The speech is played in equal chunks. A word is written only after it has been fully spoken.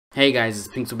Hey guys, it's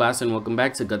Tsubasa and welcome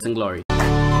back to Guts and Glory.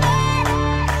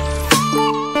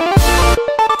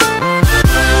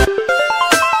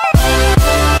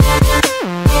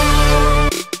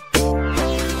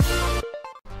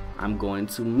 I'm going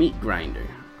to meat grinder.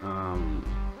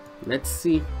 Let's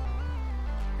see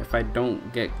if I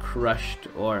don't get crushed,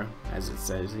 or as it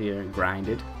says here,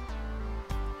 grinded.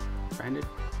 Grinded?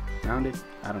 Rounded?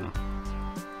 I don't know.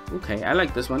 Okay, I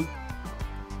like this one.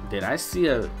 Did I see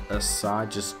a saw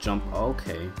just jump?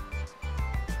 Okay.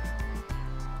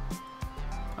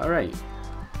 Alright.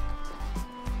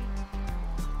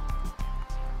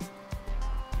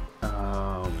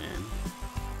 Oh man.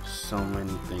 So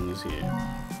many things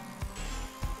here.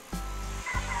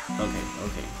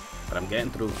 Okay. But I'm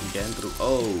getting through.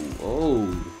 Oh.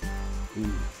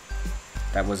 Ooh.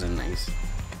 That wasn't nice.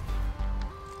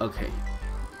 Okay.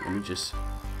 Let me just...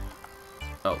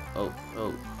 Oh.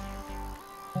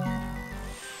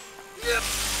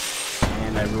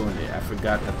 And I ruined it. I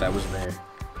forgot that was there.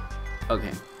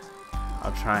 Okay.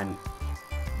 I'll try and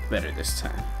better this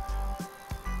time.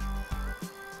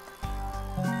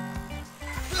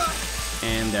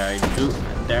 And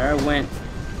there I went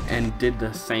and did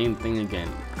the same thing again.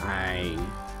 I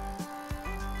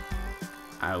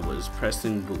was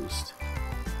pressing boost.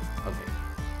 Okay.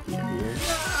 Here.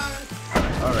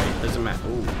 Alright, doesn't matter.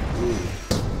 Ooh.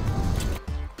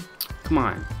 Come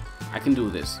on. I can do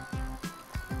this.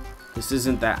 This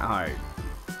isn't that hard.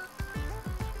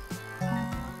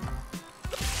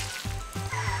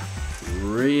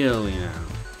 Really now.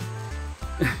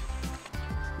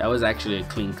 That was actually a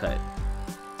clean cut.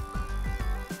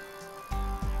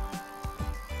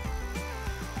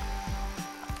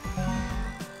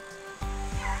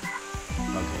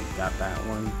 Okay, got that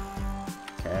one.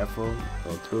 Careful,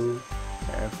 go through.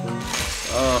 Careful.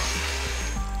 Oh.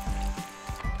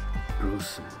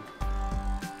 Gruesome.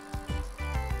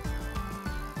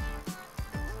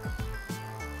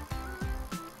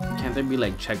 Can't there be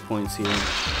like checkpoints here?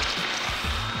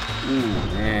 Ooh,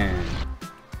 man.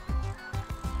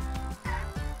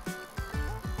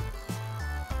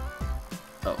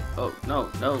 Oh, no.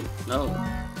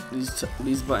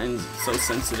 These buttons are so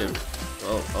sensitive.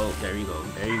 Oh, there you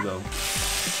go.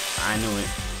 I knew it.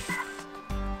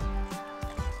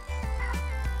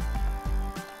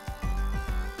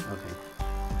 Okay.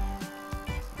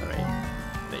 Alright.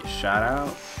 They shot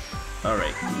out.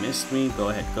 Alright, you missed me. Go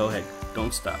ahead.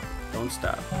 Don't stop. Go.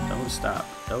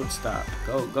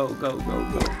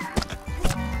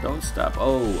 Don't stop.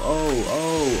 Oh.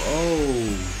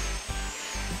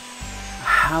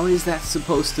 How is that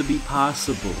supposed to be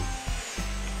possible?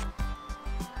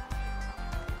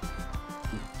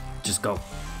 Just go.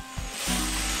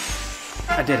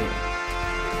 I did it.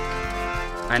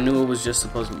 I knew it was just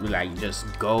supposed to be like, just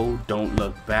go, don't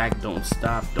look back, don't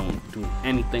stop, don't do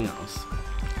anything else.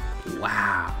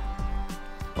 Wow.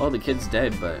 Well, the kid's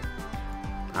dead, but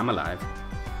I'm alive.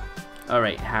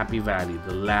 Alright, Happy Valley,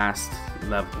 the last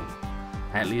level.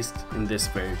 At least in this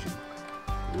version.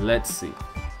 Let's see.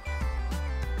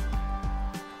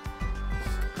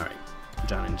 Alright,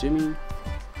 John and Jimmy.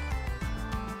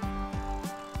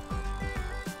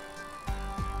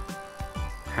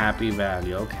 Happy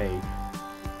Valley, okay.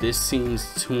 This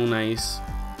seems too nice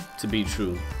to be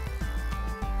true.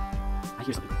 I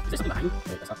hear something. Is there something behind me?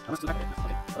 Wait, I must do that. Okay.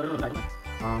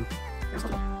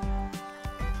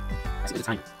 I see the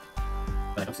time,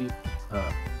 but I don't see a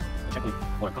checkpoint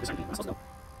or a compass or anything. I'm supposed to go.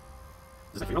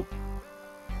 Is that for you?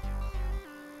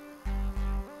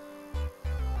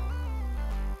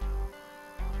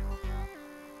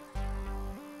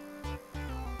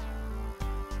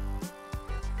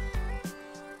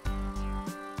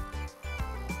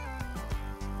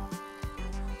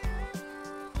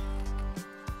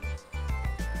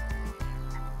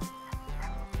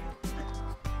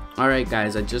 Alright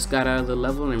guys, I just got out of the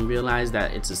level and realized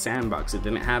that it's a sandbox. It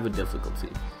didn't have a difficulty.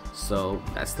 So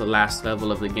that's the last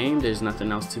level of the game. There's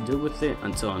nothing else to do with it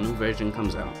until a new version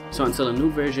comes out. So until a new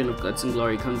version of Guts and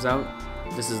Glory comes out,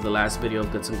 this is the last video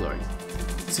of Guts and Glory.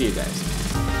 See you guys.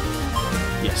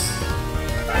 Yes.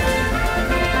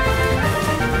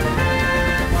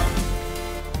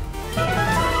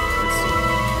 Let's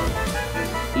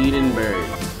see. Eden Bird.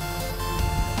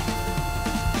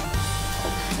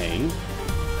 Okay.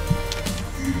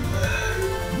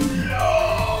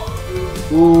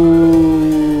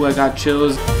 Ooh, I got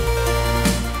chills.